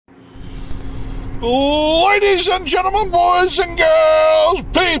Ladies and gentlemen, boys and girls,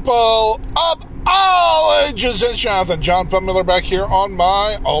 people of all ages, it's Jonathan John Fun Miller back here on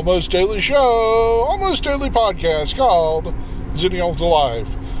my almost daily show, almost daily podcast called Zennials Alive,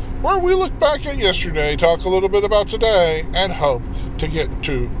 where we look back at yesterday, talk a little bit about today, and hope to get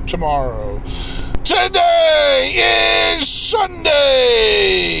to tomorrow. Today is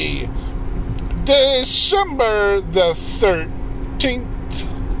Sunday, December the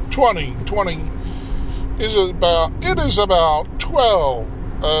 13th, 2020. It is about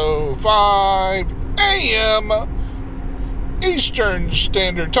 12:05 a.m. Eastern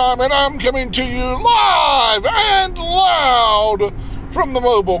Standard Time, and I'm coming to you live and loud from the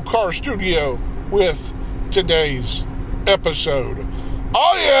mobile car studio with today's episode.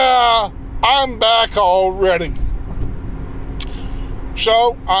 Oh yeah, I'm back already.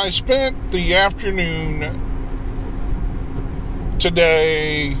 So I spent the afternoon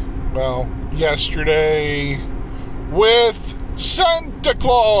yesterday with Santa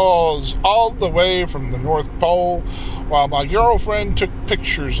Claus all the way from the North Pole, while my girlfriend took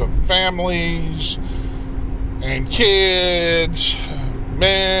pictures of families and kids,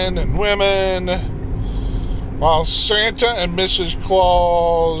 men and women, while Santa and Mrs.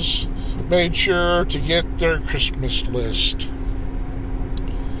 Claus made sure to get their Christmas list.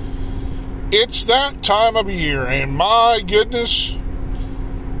 It's that time of year, and my goodness,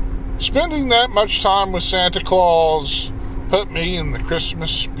 spending that much time with Santa Claus put me in the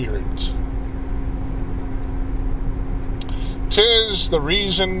Christmas spirit. 'Tis the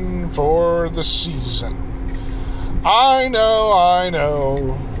reason for the season. I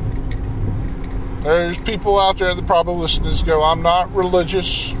know. There's people out there that probably listen to this go, I'm not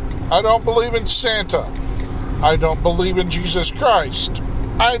religious. I don't believe in Santa. I don't believe in Jesus Christ.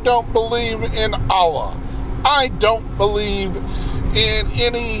 I don't believe in Allah. I don't believe in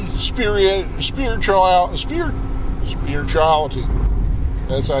any spirituality,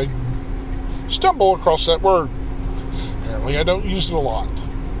 as I stumble across that word. Apparently I don't use it a lot.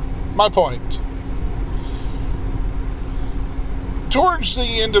 My point. Towards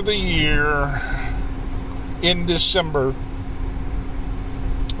the end of the year, in December,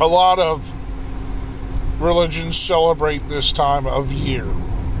 a lot of religions celebrate this time of year.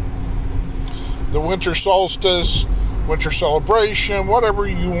 The winter solstice, winter celebration, whatever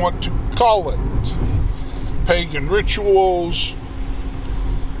you want to call it. Pagan rituals.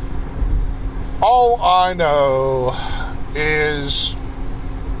 All I know is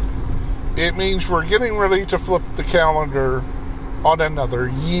it means we're getting ready to flip the calendar on another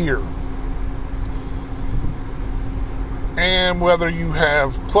year. And whether you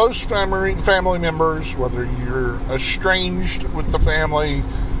have close family members, whether you're estranged with the family,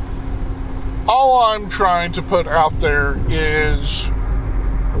 all I'm trying to put out there is,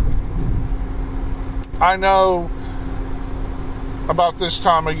 I know about this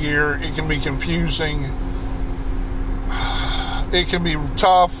time of year, it can be confusing, it can be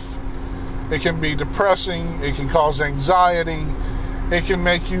tough, it can be depressing, it can cause anxiety, it can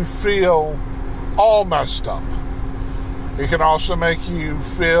make you feel all messed up. It can also make you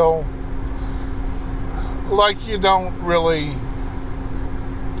feel like you don't really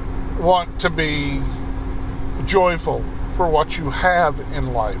want to be joyful for what you have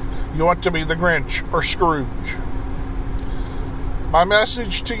in life. You want to be the Grinch or Scrooge. My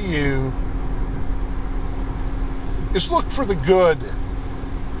message to you is look for the good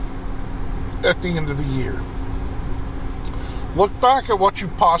at the end of the year. Look back at what you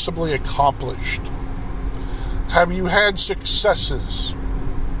possibly accomplished. Have you had successes?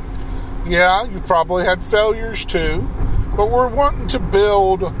 Yeah, you've probably had failures too, but we're wanting to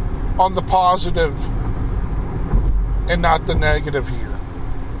build on the positive and not the negative here.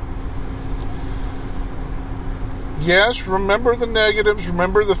 Yes, remember the negatives,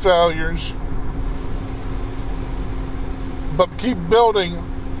 remember the failures, but keep building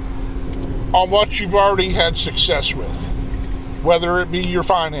on what you've already had success with, whether it be your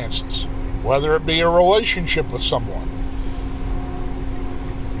finances, whether it be a relationship with someone.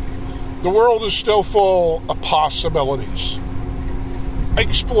 The world is still full of possibilities.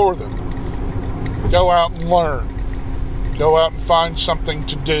 Explore them. Go out and learn. Go out and find something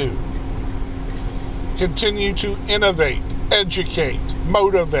to do. Continue to innovate, educate,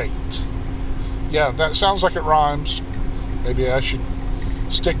 motivate. Yeah, that sounds like it rhymes. Maybe I should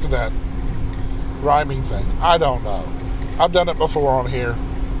stick to that rhyming thing. I don't know. I've done it before on here.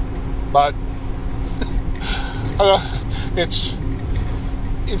 But it's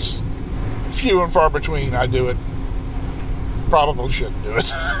few and far between I do it. Probably shouldn't do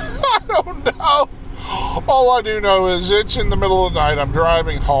it. I don't know. All I do know is it's in the middle of the night. I'm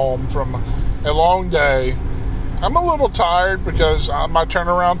driving home from a long day. I'm a little tired because my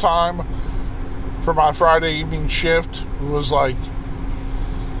turnaround time for my Friday evening shift was like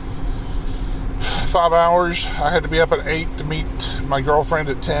 5 hours. I had to be up at 8 to meet my girlfriend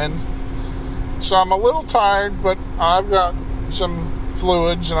at 10. So I'm a little tired, but I've got some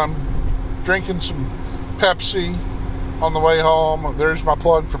fluids and I'm drinking some Pepsi on the way home. There's my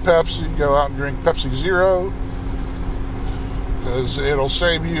plug for Pepsi. Go out and drink Pepsi Zero because it'll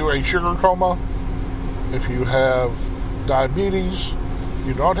save you a sugar coma if you have diabetes.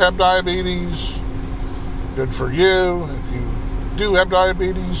 You don't have diabetes, good for you. If you do have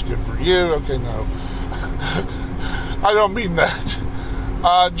diabetes, good for you. Okay, no. I don't mean that.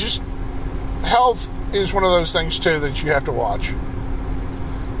 Just health is one of those things, too, that you have to watch.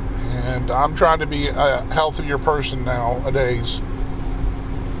 And I'm trying to be a healthier person nowadays.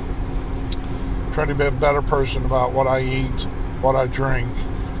 Trying to be a better person about what I eat, what I drink.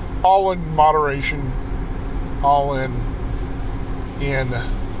 All in moderation. All in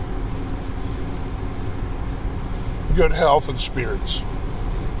good health and spirits.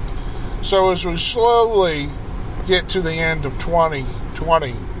 So as we slowly get to the end of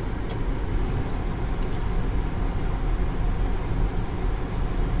 2020,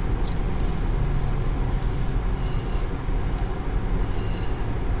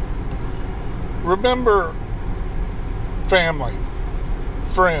 remember family,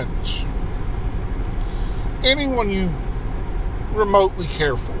 friends, anyone you remotely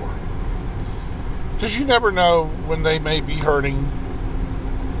care for. Because you never know when they may be hurting.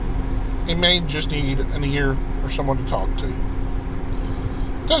 They may just need an ear or someone to talk to.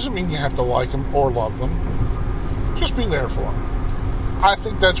 Doesn't mean you have to like them or love them. Just be there for them. I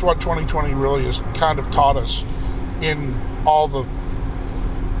think that's what 2020 really has kind of taught us in all the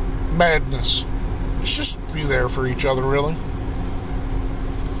madness. It's just be there for each other, really.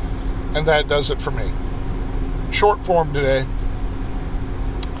 And that does it for me. Short form today.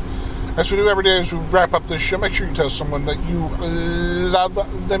 As we do every day as we wrap up this show, make sure you tell someone that you love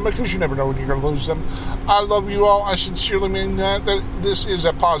them because you never know when you're going to lose them. I love you all. I sincerely mean that this is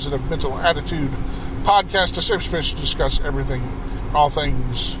a Positive Mental Attitude podcast, a safe space to discuss everything, all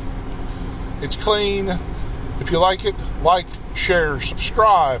things. It's clean. If you like it, like, share,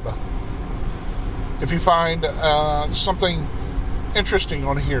 subscribe. If you find something interesting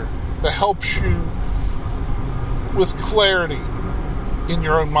on here that helps you with clarity in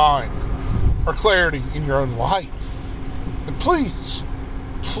your own mind or clarity in your own life, and please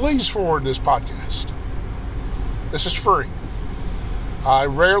forward this podcast. This is free. I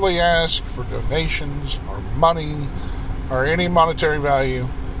rarely ask for donations or money or any monetary value.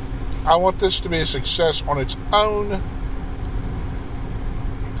 I want this to be a success on its own.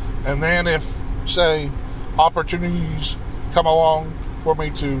 And then if, say, opportunities come along for me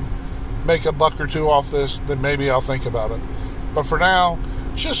to make a buck or two off this, then maybe I'll think about it. But for now,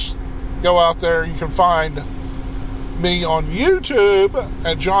 just go out there. You can find me on YouTube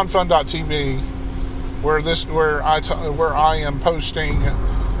at johnfun.tv, where I am posting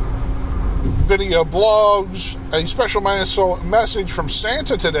video blogs, a special message from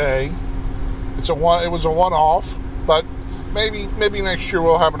Santa today. It was a one-off, but maybe next year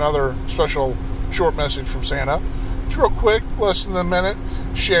we'll have another special short message from Santa. It's real quick, less than a minute.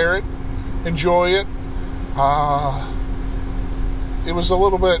 Share it, enjoy it. It was a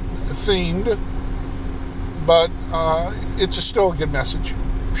little bit themed, but it's still a good message.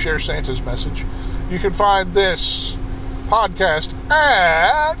 Share Santa's message. You can find this podcast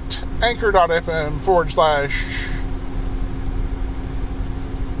at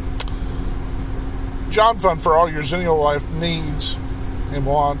anchor.fm/John Fun for all your Zennial life needs and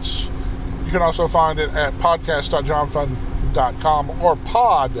wants. You can also find it at podcast.johnfun.com or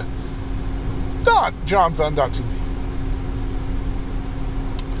pod.johnfun.tv.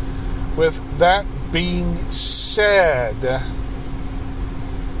 With that being said,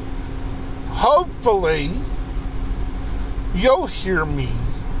 hopefully you'll hear me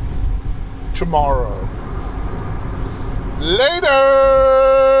tomorrow. Later!